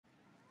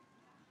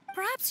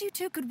Perhaps you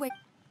two could wait.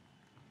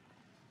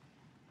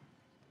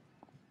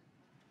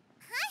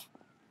 Huh?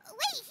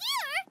 Wait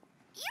here?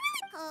 You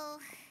really... Oh,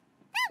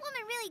 that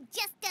woman really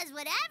just does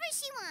whatever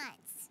she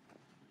wants.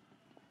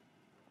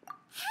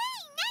 Hey,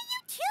 now you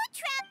two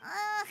just...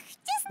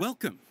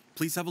 Welcome.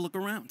 Please have a look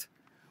around.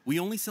 We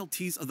only sell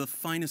teas of the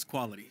finest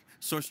quality,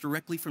 sourced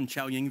directly from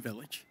Xianyun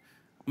village.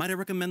 Might I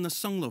recommend the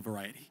Sunglo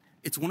variety?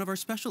 It's one of our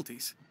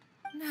specialties.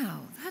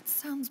 Now, that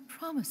sounds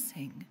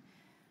promising.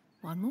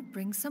 One will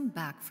bring some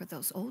back for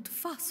those old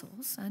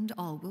fossils, and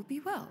all will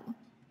be well.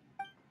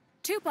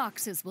 2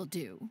 boxes will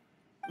do.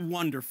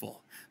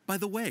 Wonderful. By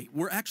the way,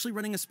 we're actually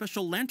running a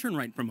special Lantern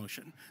Rite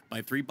promotion.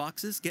 Buy 3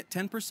 boxes, get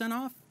 10%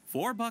 off.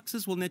 4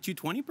 boxes will net you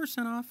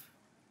 20% off.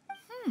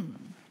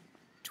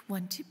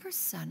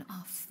 20%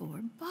 off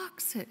 4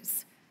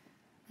 boxes.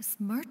 This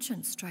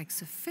merchant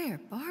strikes a fair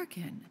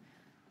bargain.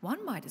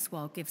 One might as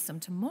well give some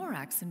to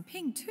Morax and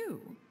Ping,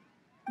 too.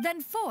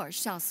 Then 4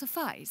 shall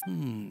suffice.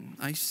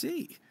 I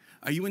see.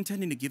 Are you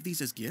intending to give these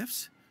as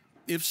gifts?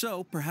 If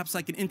so, perhaps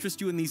I can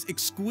interest you in these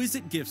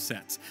exquisite gift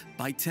sets.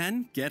 Buy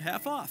 10, get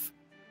half off.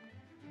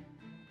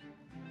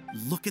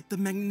 Look at the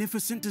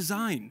magnificent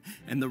design.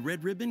 And the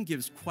red ribbon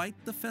gives quite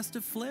the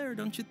festive flair,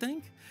 don't you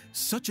think?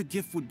 Such a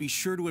gift would be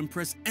sure to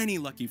impress any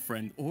lucky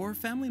friend or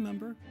family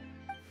member.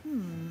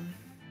 10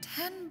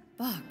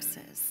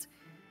 boxes.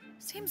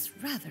 Seems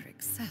rather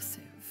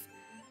excessive.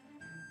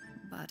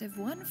 But if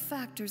one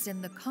factors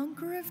in the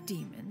conqueror of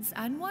demons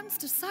and one's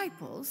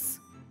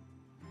disciples...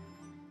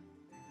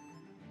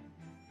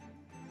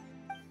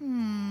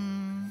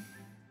 10,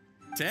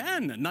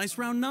 a nice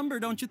round number,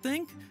 don't you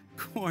think?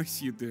 Of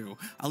course you do.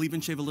 I'll even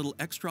shave a little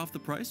extra off the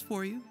price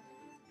for you.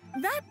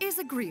 That is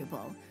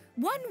agreeable.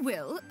 One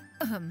will,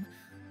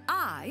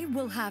 I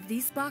will have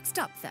these boxed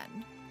up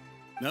then.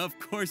 Of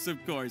course,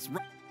 of course.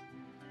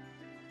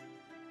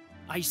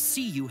 I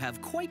see you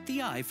have quite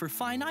the eye for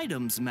fine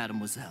items,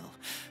 mademoiselle.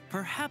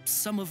 Perhaps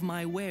some of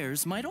my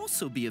wares might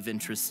also be of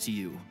interest to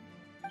you.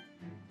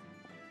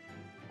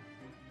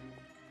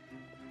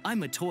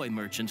 I'm a toy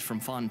merchant from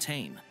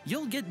Fontaine.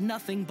 You'll get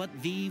nothing but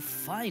the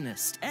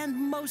finest and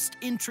most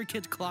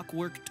intricate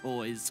clockwork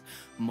toys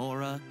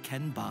Mora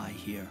can buy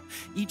here,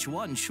 each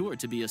one sure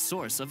to be a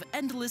source of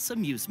endless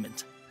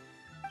amusement.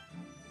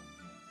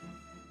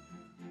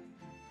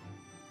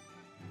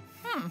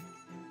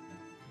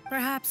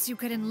 Perhaps you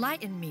could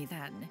enlighten me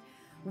then.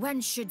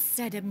 When should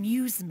said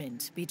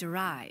amusement be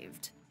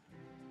derived?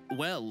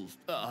 Well,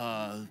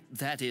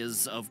 that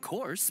is, of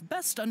course,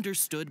 best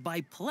understood by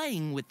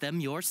playing with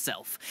them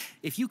yourself.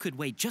 If you could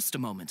wait just a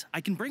moment,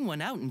 I can bring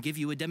one out and give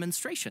you a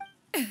demonstration.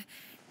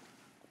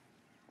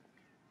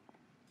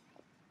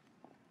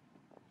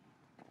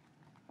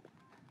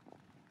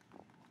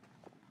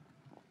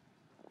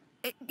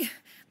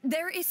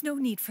 There is no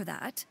need for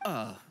that.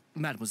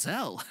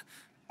 Mademoiselle.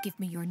 Give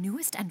me your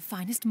newest and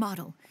finest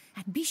model,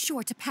 and be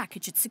sure to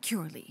package it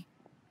securely.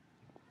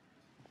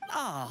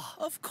 Ah,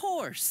 of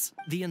course.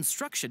 The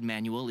instruction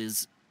manual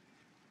is...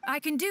 I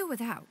can do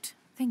without,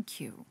 thank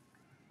you.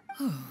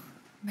 Oh,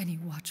 many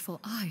watchful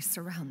eyes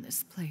surround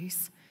this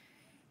place.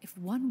 If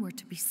one were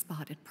to be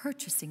spotted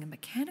purchasing a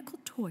mechanical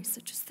toy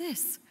such as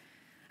this,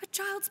 a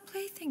child's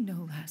plaything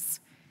no less,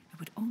 it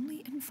would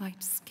only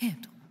invite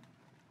scandal.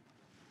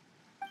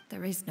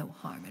 There is no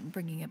harm in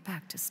bringing it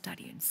back to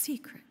study in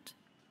secret.